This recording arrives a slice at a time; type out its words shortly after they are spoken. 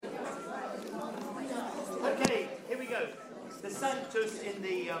Sanctus in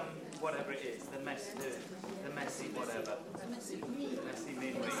the whatever it is, the messy whatever. Messy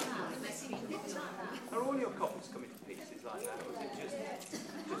min read. Are all your copies coming to pieces like that, or is it just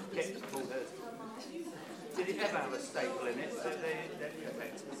kept full hers? Did it ever have a staple in it? So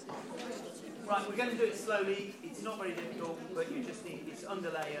right, we're going to do it slowly. It's not very difficult, but you just need it's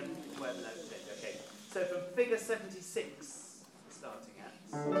underlay and where the notes end. Okay. So from figure 76, starting at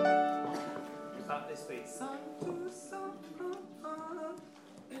about this beat.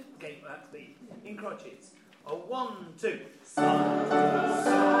 Okay, that's the in crotchets. A 1, 2.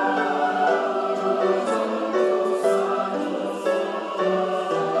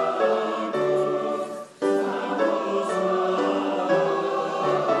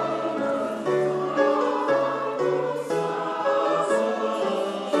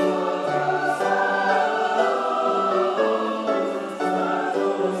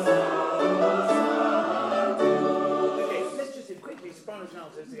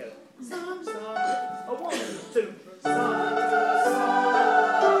 Together. A 1, 2,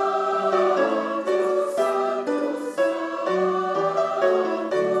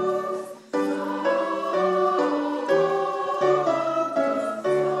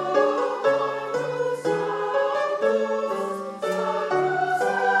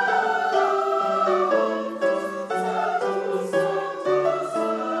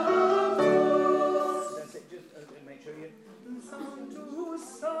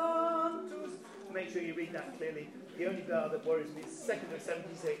 make sure you read that clearly. The only bar that worries me is second of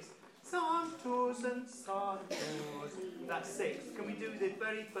 76. Sanctus and Sanctus. That's 6. Can we do the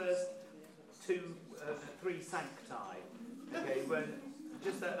very first 2, 3 sancti? Okay, when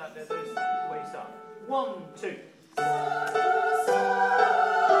just that those where you start. 1, 2. That's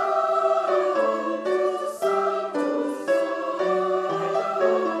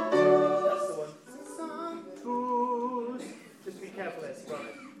the one. Sanctus. Just be careful there,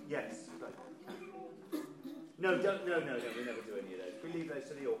 soprano. Yes. Right. No, we never do any of those. We leave those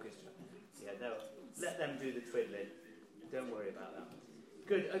to the orchestra. Yeah, no, let them do the twiddling. Don't worry about that.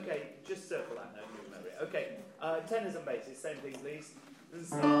 Good, okay, just circle that note, you remember it. Okay, tenors and basses, same thing, please. And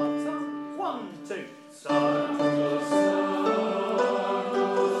start. 1, 2.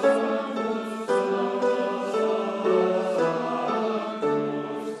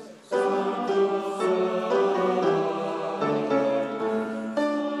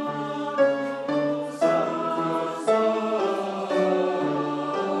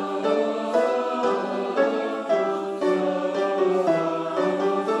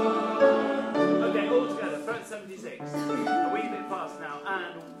 A wee bit fast now,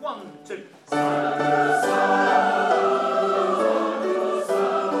 and 1, 2.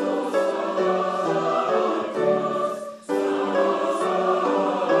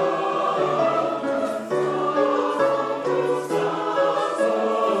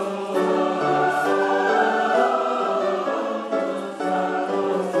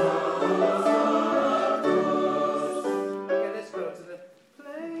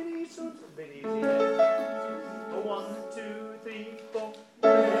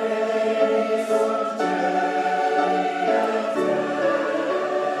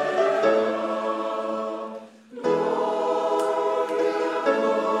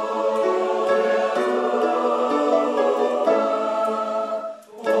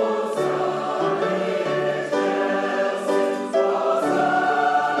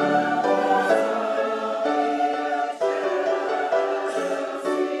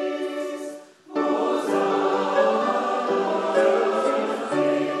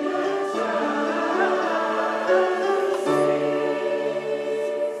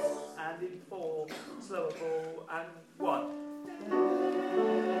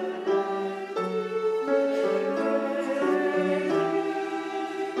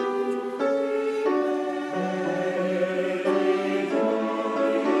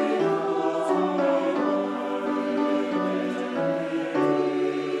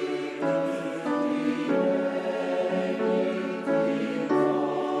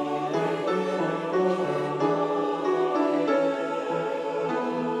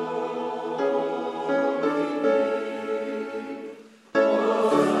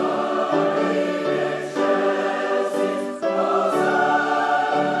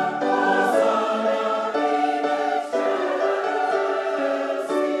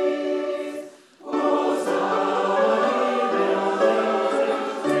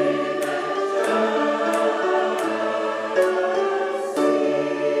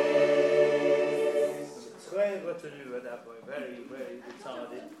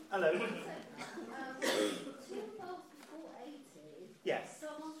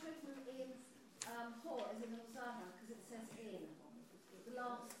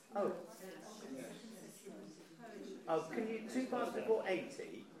 can you 2 bars before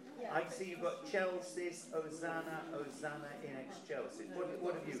 80? I see you've got Chelsea, Hosanna, Hosanna in excelsis.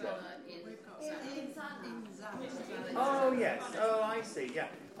 What have you got? Oh yes. Oh, I see. Yeah.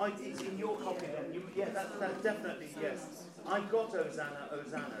 It's in your copy then. Yeah, that's definitely yes. I've got Hosanna,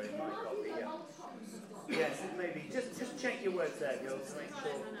 Hosanna in my copy. Yeah. Yes, maybe. Just check your words there, girls, to make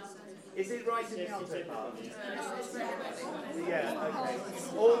sure. Is it right in the alto part? Yeah. Okay.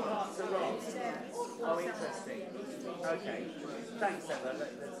 All parts are wrong. Oh, interesting. Okay. Thanks, Emma.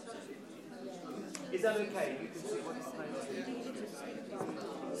 Is that okay? You can see what it's supposed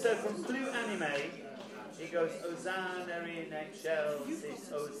to. So from Blue Anime, it goes Hosanna in excelsis,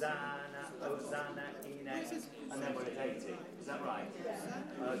 Hosanna, Hosanna in ex, and then we're at 80. Is that right?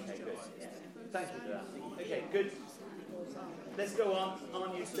 Okay, good. Thank you for that. Okay, good. Let's go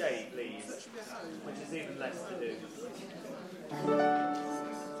on you stay, please, which is even less to do.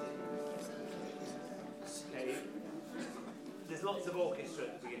 Okay. There's lots of orchestra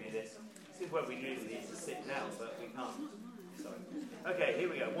at the beginning of this. This is where we really need to sit down, but we can't. Sorry. Okay, here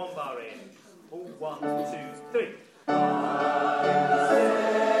we go. 1 bar in. Oh, 1, 2, 3.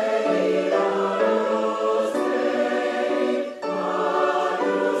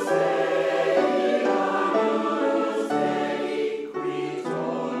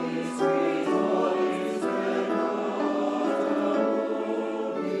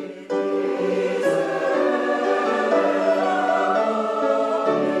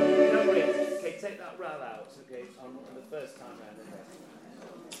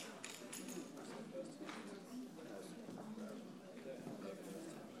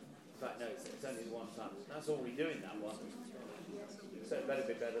 That's all we do in that one. So it better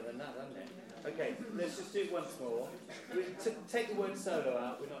be better than that, hasn't it? Okay, let's just do it once more. We take the word solo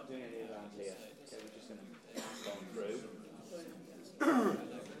out. We're not doing any of that here. Okay, we're just going to hack on through.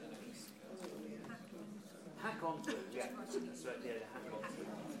 Hack on through, yeah. That's right, yeah, hack on through.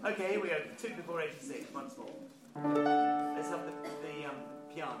 Okay, here we go. 2 before 86, once more. Let's have the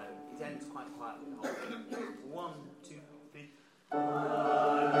piano. It ends quite quietly, the whole thing. 1, 2, 3.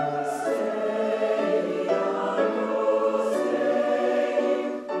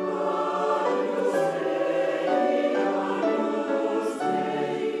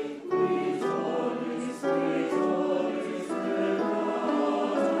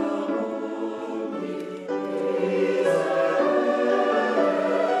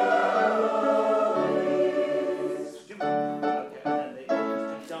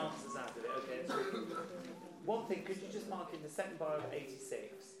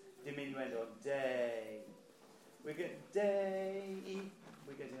 Diminuendo on day. We're getting day.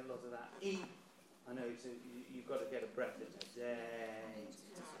 We're getting a lot of that. E. I know you've got to get a breath in there. Day.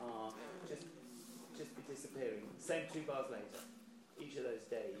 Just be disappearing. Same 2 bars later. Each of those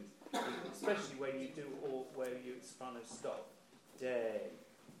days. Especially when you do all where you soprano stop. Day.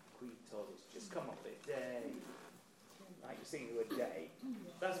 Qui tollis. Just come off it. Day. Right, you're singing the word day.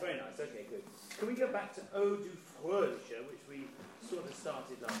 That's very nice. Okay, good. Can we go back to Eau du Fröhliche, which we sort of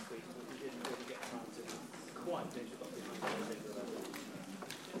started last week, but we didn't really get time to quite finish it off.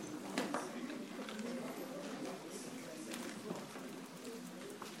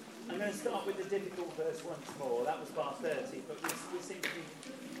 I'm going to start with the difficult verse once more. That was bar 30, but we seem to be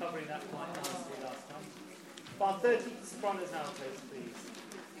covering that quite nicely last time. Bar 30, sopranos and altos, please.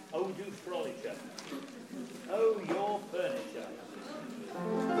 Eau du Fröhliche. Oh, your furniture.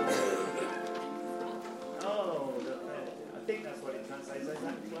 Oh, the furniture. I think that's what it translates. Is that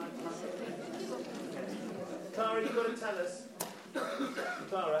right? Okay. Clara, you've got to tell us.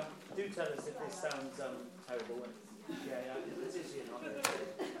 Clara, do tell us if this sounds terrible. Yeah, this is here, not there.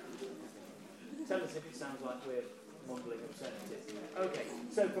 Tell us if it sounds like we're mumbling obscenities. Okay,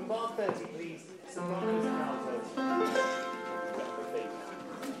 so from bar 30, please, sopranos and altos.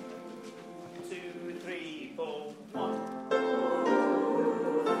 2, 3, 4, 1.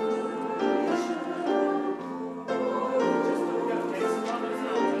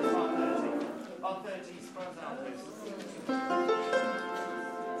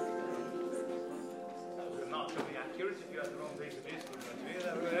 If you had the wrong piece of music in front of you,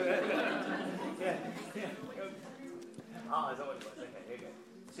 yeah. Is that what it was? Okay, here we go.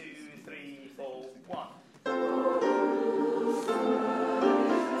 2, 3, 4, 1.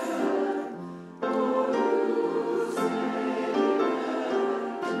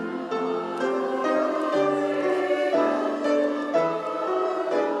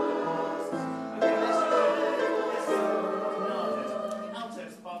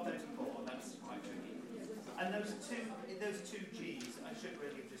 Those two G's, I should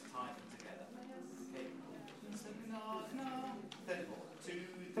really have just tied them together. Okay. So, no. 34. 2,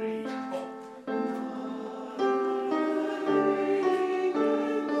 3, 4.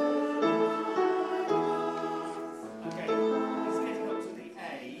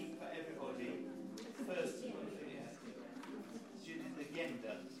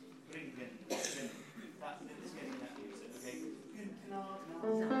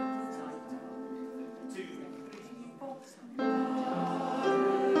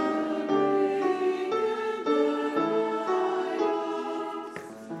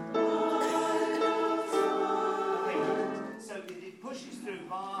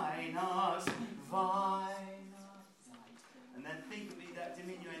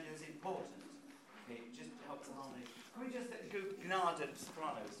 diminuendo is important. Okay, it just helps the harmony. Can we just go Gnarda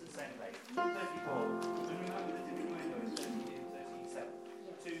sopranos at the same rate? 34. And remember the diminuendo is 37.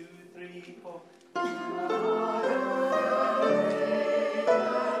 2, 3, 4.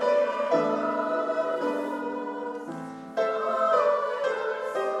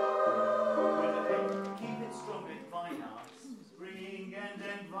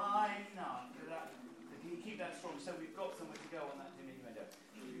 So we've got somewhere to go on that diminuendo.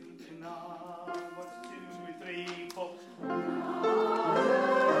 1, 2, 3, 4.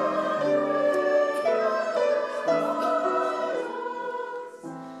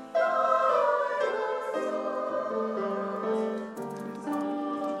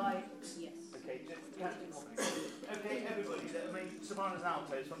 Yes. Okay, just count it more. Okay, everybody, that means sopranos and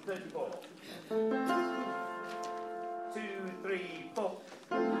altos from 34. 2, 3, 4.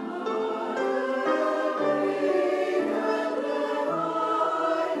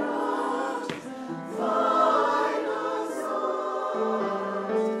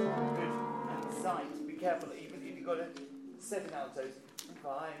 Seven altos.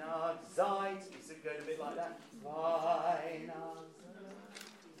 Weihnachtszeit. It's going a bit like that. Weihnachtszeit.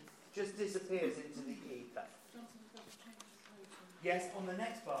 Just disappears into the E. Yes, on the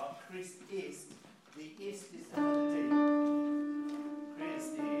next bar, Christ ist. The ist is under the D.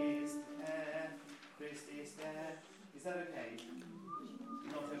 Christ ist there. Christ is there. Is that okay?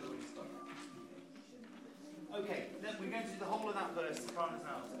 Not everybody's got that. Okay, then we're going to do the whole of that verse, sopranos and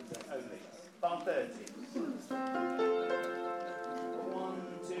altos only. Bar 30. 1,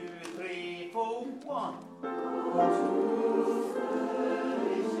 2, 3, 4, 1.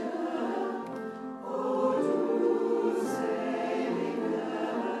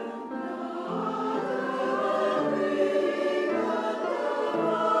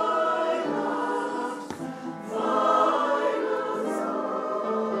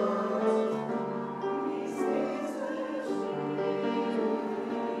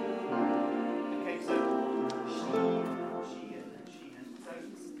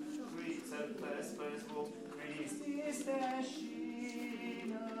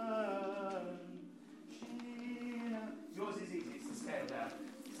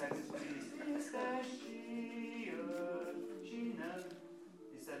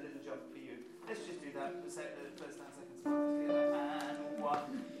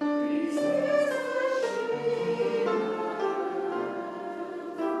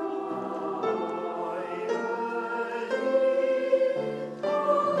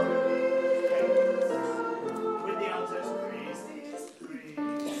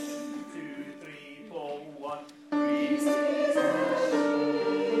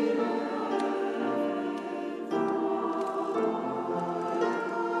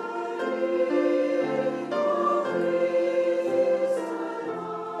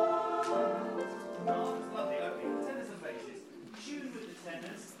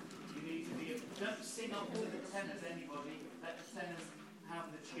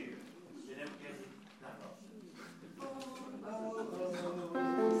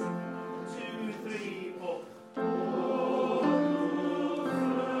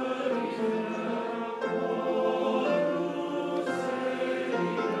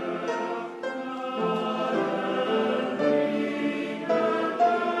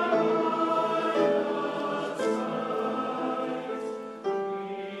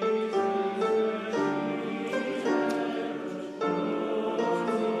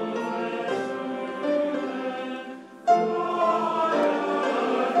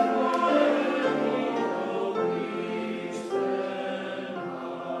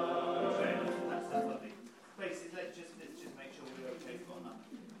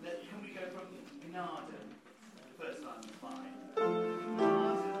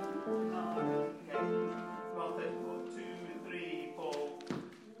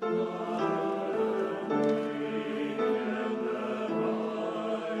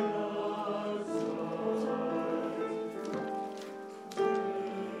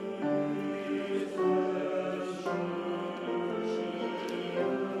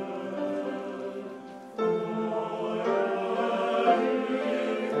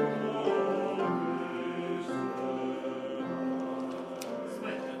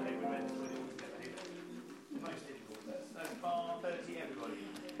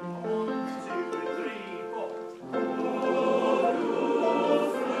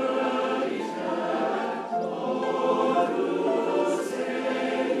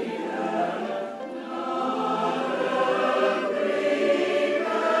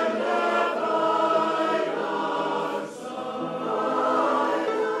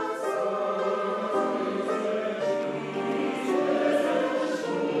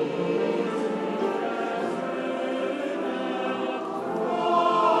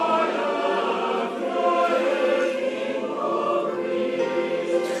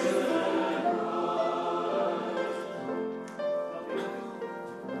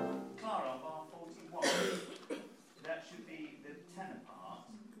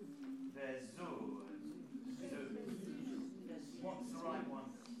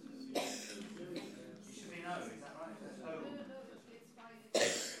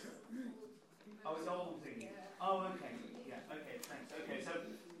 Oh, it's all thinking. Oh, okay. Yeah, okay, thanks. Okay, so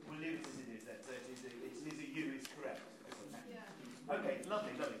we'll leave it as it is then. So it is a U is correct. Okay,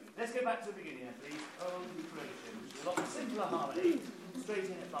 lovely, lovely. Let's go back to the beginning then, please. Oh, creation. A lot simpler harmony. Straight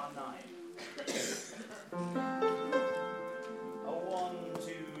in at bar 9. Oh, 1,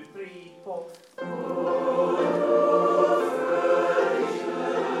 2, 3, 4.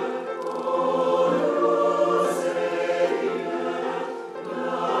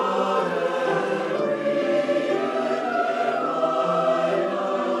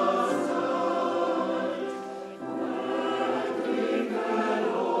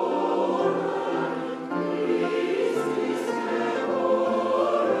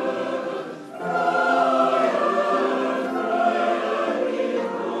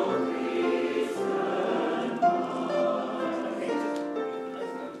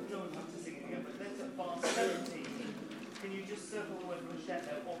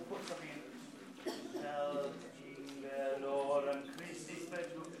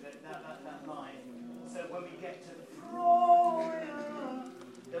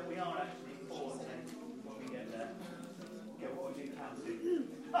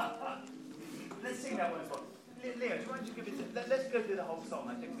 Let's go through the whole song.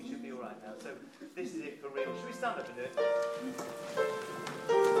 I think we should be all right now. So this is it for real. Should we stand up and do it?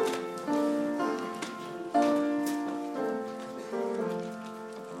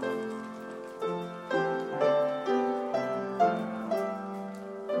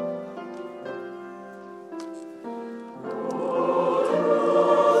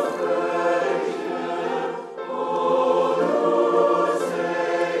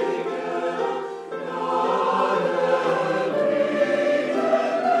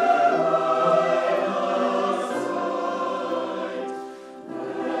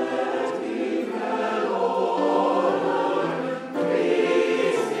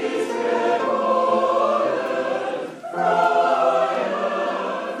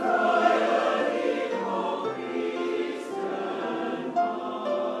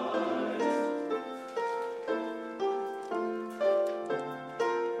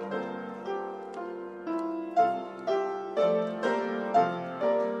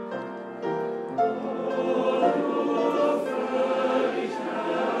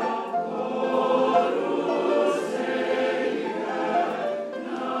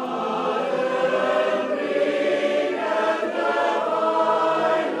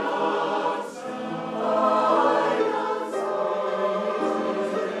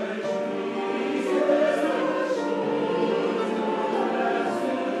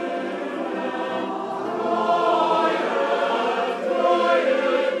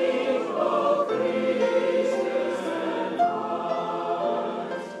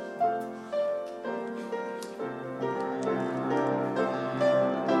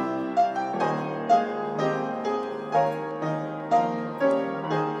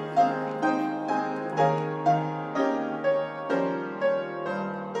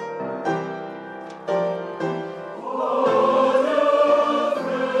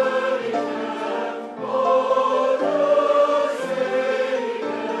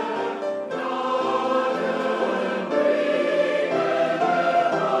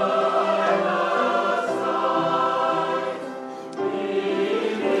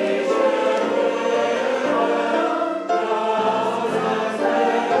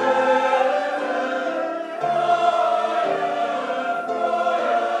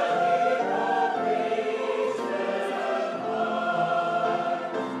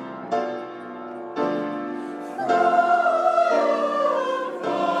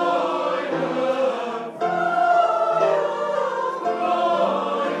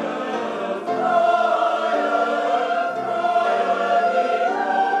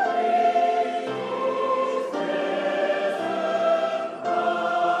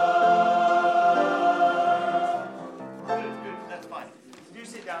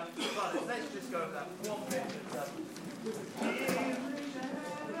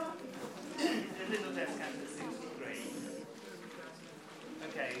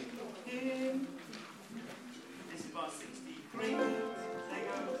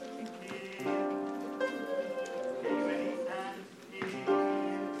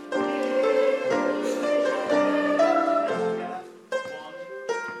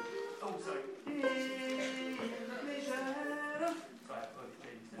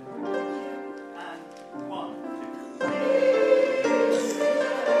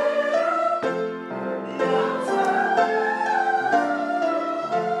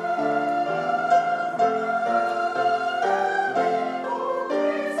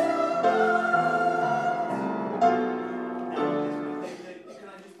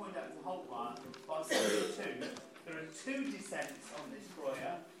 tense on this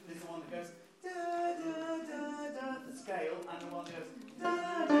Breuer. There's the one that goes da da da da, the scale, and the one that goes da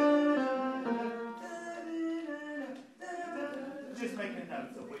da da da da da. Just make a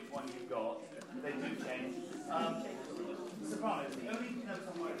note of which one you've got. They do change. Sopranos, the only note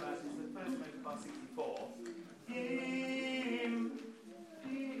I'm worried about is the first note of bar 64.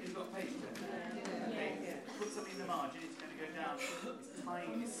 It's got page turn. Okay. Put something in the margin, it's going to go down. It's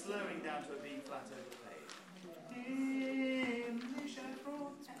tying, it's slurring down to a B flat over the page.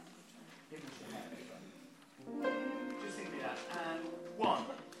 Just sing me that. And one.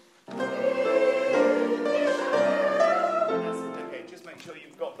 Okay, just make sure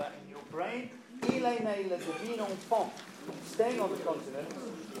you've got that in your brain. Il est né le divin enfant. Staying on the continent.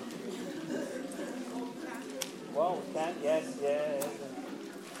 Well, we can, yes.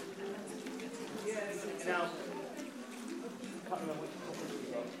 Now, I can't remember which copy you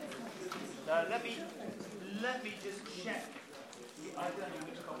got. Let me just check. I don't know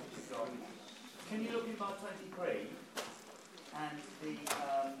which copy you got. Can you look in bar 23? And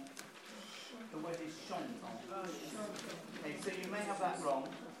the word is chanson. Okay, so you may have that wrong.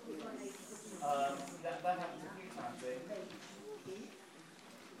 That happens a few times here.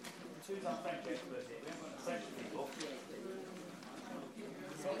 Who's our French expert here? We haven't got French people.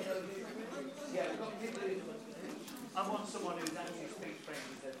 Yeah, we've got people who... I want someone who actually speaks French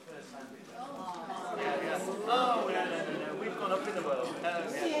as their first language. Yeah. Oh, no. We've gone up in the world.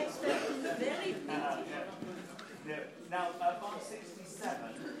 Now, bar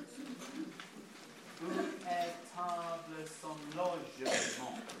 67. Où est table son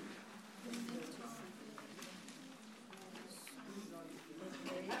logement?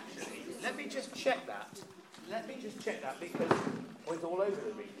 Actually, let me just check that because it's all over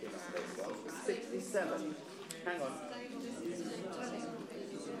the region. 67. Hang on.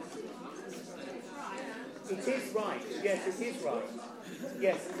 It is right. Yes, it is right.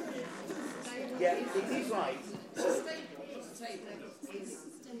 Yes. Yeah, it is right.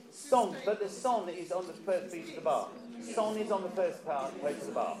 Son, but the son is on the first piece of the bar. Son is on the first place of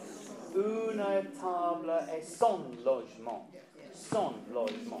the bar. Une table est son logement. Son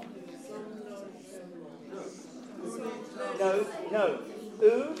logement. No.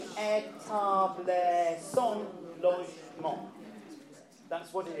 Une table son logement.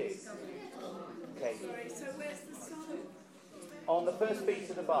 That's what it is. Okay. So where's the son? On the first piece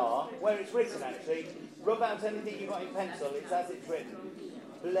of the bar, where it's written actually, rub out anything you've got in pencil, it's as it's written.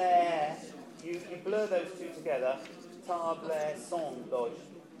 Blare, you blur those two together. Table son loge.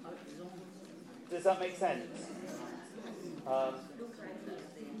 Does that make sense? So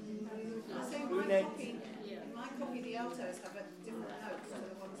my copy, the altos have a different note to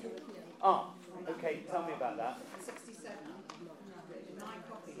the ones that Okay, tell me about that. 67. My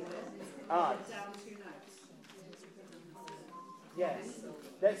copy of it. Ah. Down 2 notes. Yes.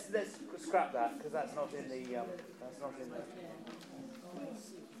 Let's scrap that because that's not in the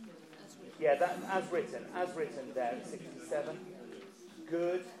Yeah, that as written there at 67.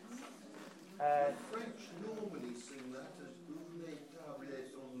 Good. French normally sing that as une table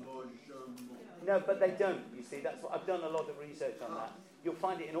son logement. No, but they don't. You see, that's what I've done a lot of research on that. You'll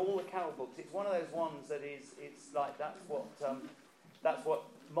find it in all the carol books. It's one of those ones that it's like that's what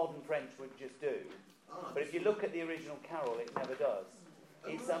modern French would just do. But if you look at the original carol, it never does.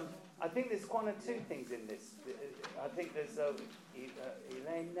 It's I think there's one or two things in this. I think there's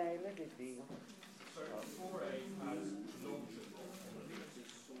Elaine Naylor did the. So 4A has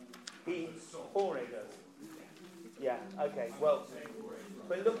Ore does. Yeah. Okay. Well,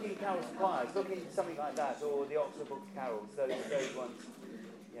 but look in Carol Suppliers, look in something like that, or the Oxford Book of Carols. Those ones.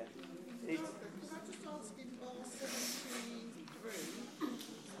 Yeah. It's. Can I just ask in bar 73,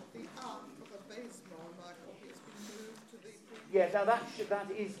 the up of a baseball in my copy has been moved to the... Yeah, now that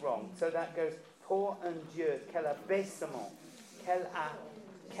is wrong. So that goes, pour un Dieu, quel abaissement. Quel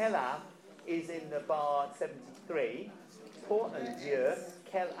a is in the bar 73. Pour un Dieu,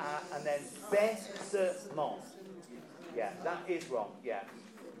 quel a, and then baissement. Yeah, that is wrong, yeah.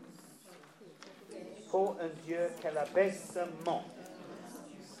 Pour un Dieu, quel abaissement.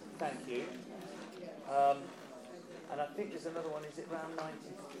 Thank you. And I think there's another one, is it around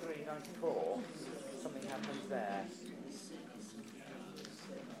 93, 94? Something happens there.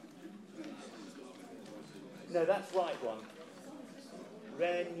 No, that's right one.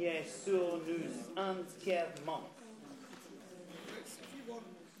 Règne sur nous entièrement. If you want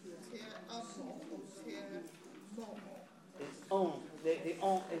tier avant or tier mont. It's on. The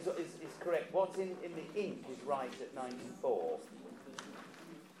on is correct. What's in the ink is right at 94.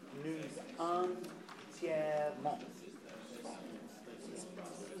 Nous entièrement.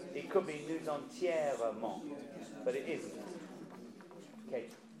 It could be nous entièrement, but it isn't. Okay.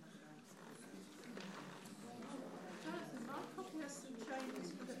 Jonathan, my copy has some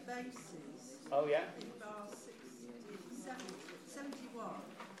changes for the bases. Oh, yeah? In bar 71.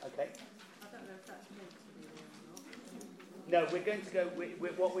 Okay. I don't know if that's meant to be there or not. No, we're going to go,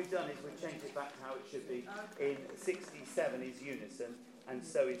 what we've done is we've changed it back to how it should be. In 67 is unison, and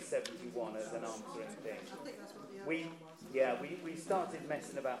so is 71 as an answering thing. I think that's what the other one was. Yeah, we started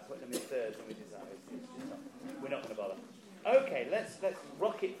messing about putting them in thirds and we decided we're not going to bother. Okay, let's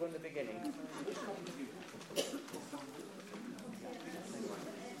rock it from the beginning.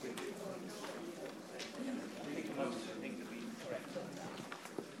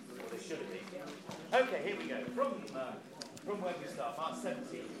 Okay, here we go. From where we start, Mark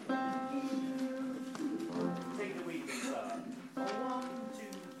 17. Take the week and start. 1, 2,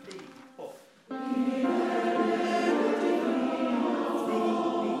 3, 4.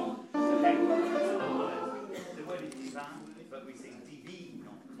 The word is divine, but we sing divine,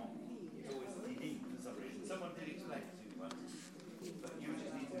 not. It's always divine for some reason. Someone did explain it to you once, but you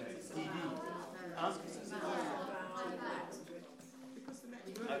just need to know it's divine.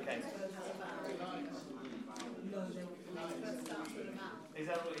 Okay. Is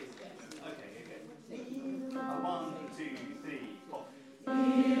that what it is? Okay. 1, 2, 3, 4.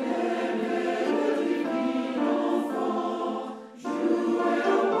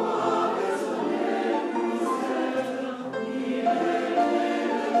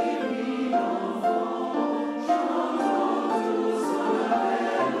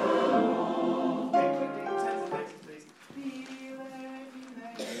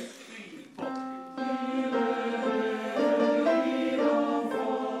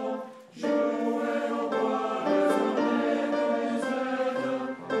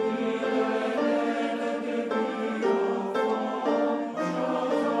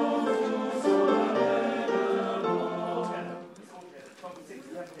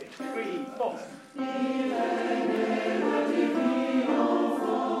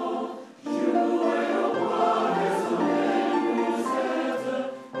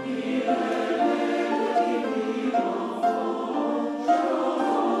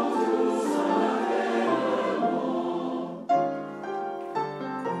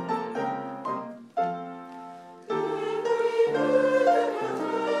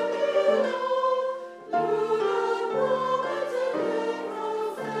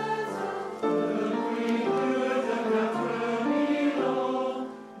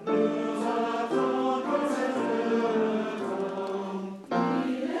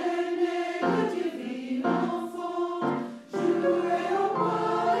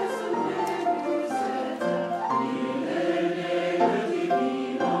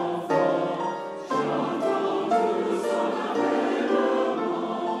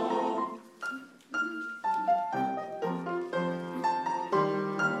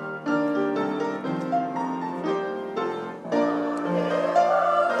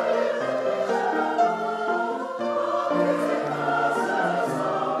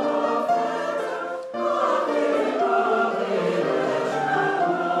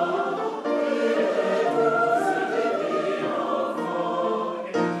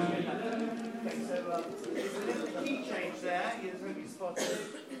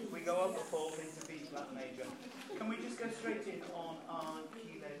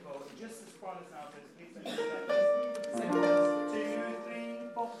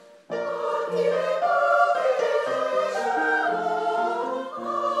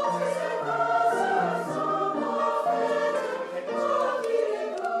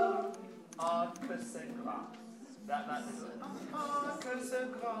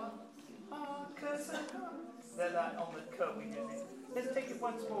 That on the curve we do this. Let's take it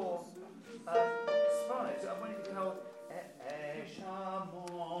once more. Sopranos. I wonder if you can hold.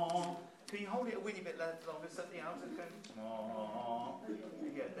 Can you hold it a wee bit longer? Something else.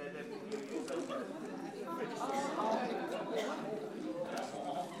 Yeah, they're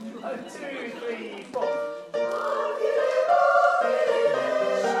 2, 3, 4.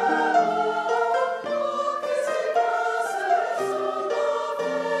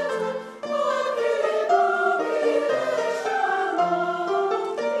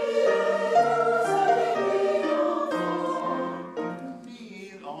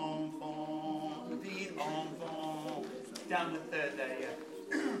 Down the third day, yeah.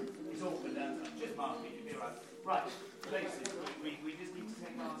 It's awkward, just mark it, you'll be right. Right, places, we just need to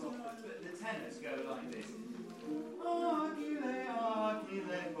take ours off. The tenors go like this. Do you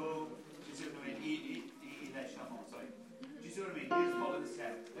see what I mean? Sorry. Do you see what I mean? You just follow the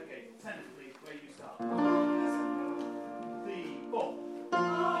scale. Okay, tenors, please, where you start. 3, 4.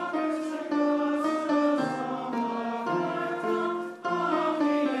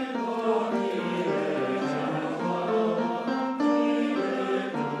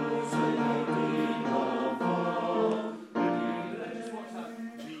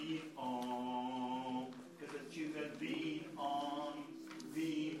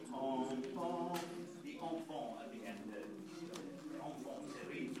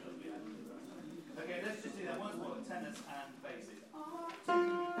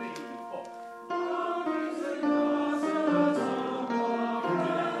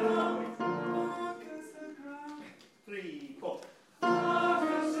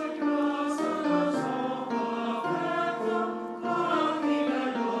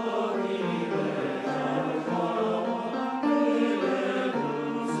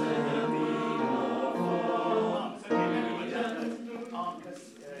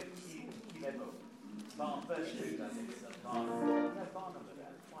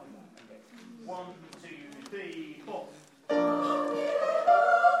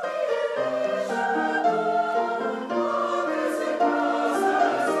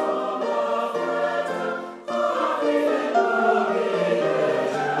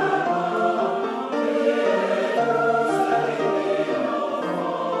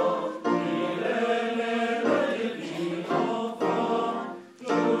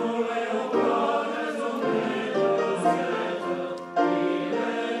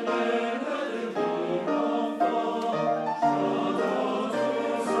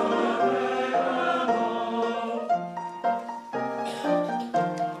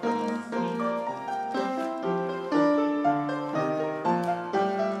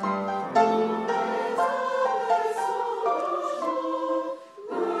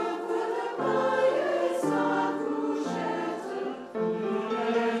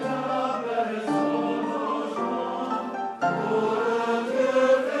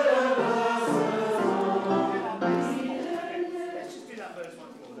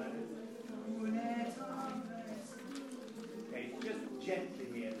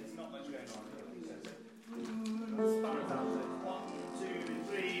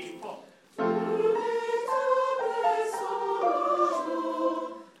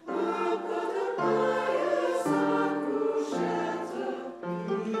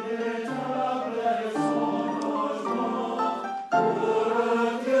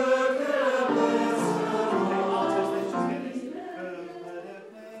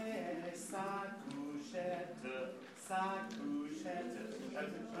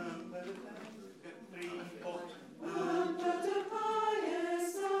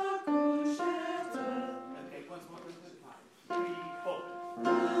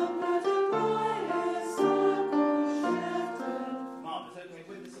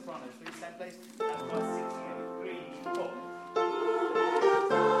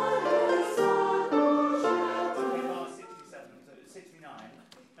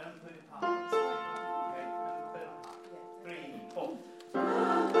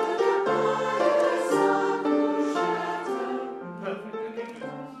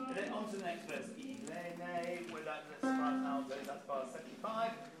 first Ilene, with that soprano alto, that's bar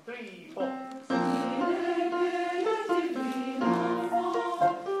 75. 3, 4.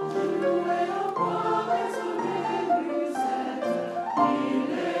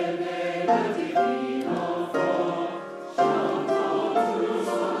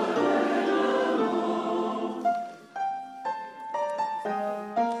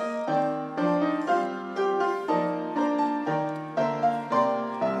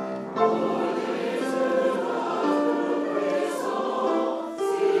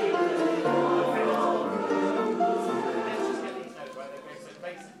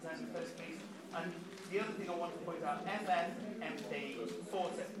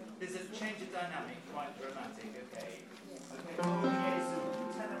 There's a change of dynamic, quite dramatic, okay? Okay, oh Jesu,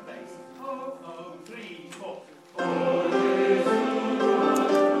 tenor bass. Oh, oh, 3, 4. Oh Jesu,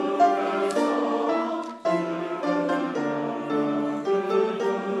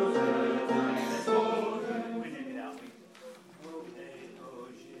 we did it out. Oh Jesu,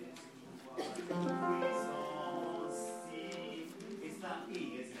 it's that E,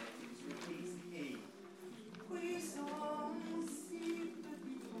 isn't it? It repeats the E.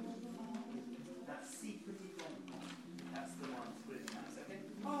 That's C petit don. That's the one to put it in that second.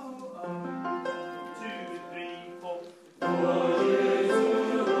 Oh, oh. 2, 3, 4. Oh, Jésus,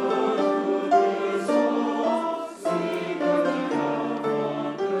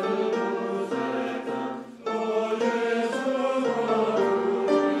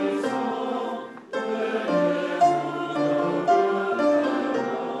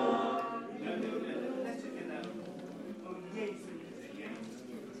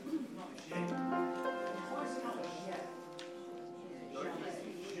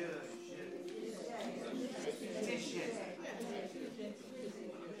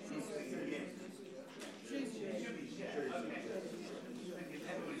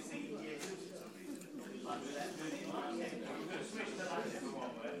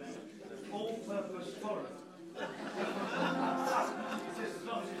 all-purpose foreign. It's just as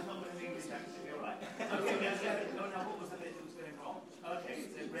long as it's not with an English accent, you're right. Okay, oh no, what was the bit that was going wrong? Okay,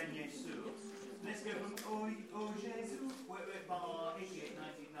 so Renier Sur. Let's go from Oh Jésus, we're at bar 88,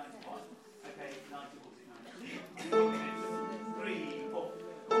 1991. Okay, 90, 40, 90. 3, 4.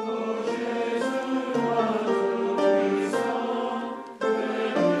 Oh Jésus,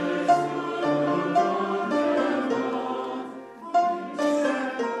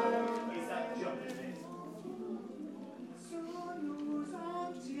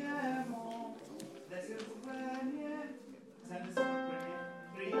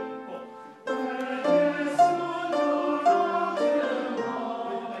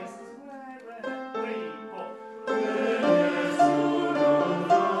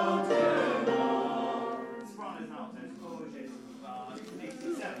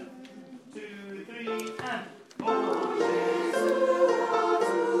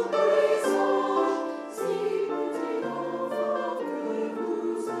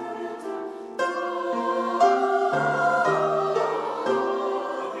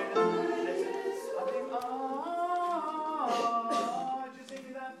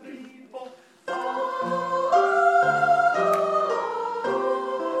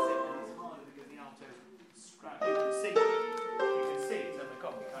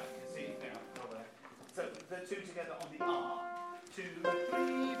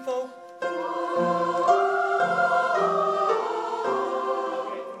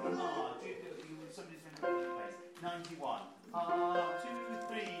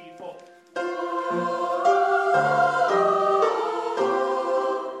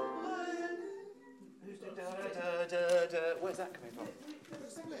 where's that coming from?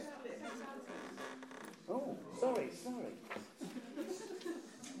 Oh, sorry.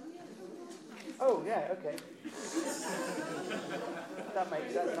 Oh, yeah, okay. That's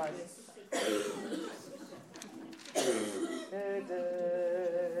nice.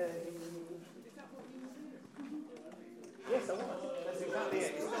 Yes, I was. That's exactly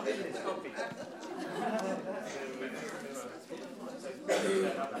it. It's not in this copy.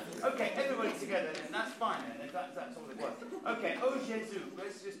 Okay, everybody together, and that's fine, and that's all it was. Okay, Oh Jésus,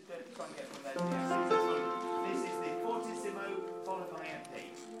 let's just try and get from there to the end. This is the fortissimo followed by MP.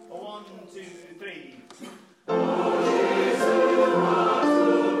 1, 2, 3.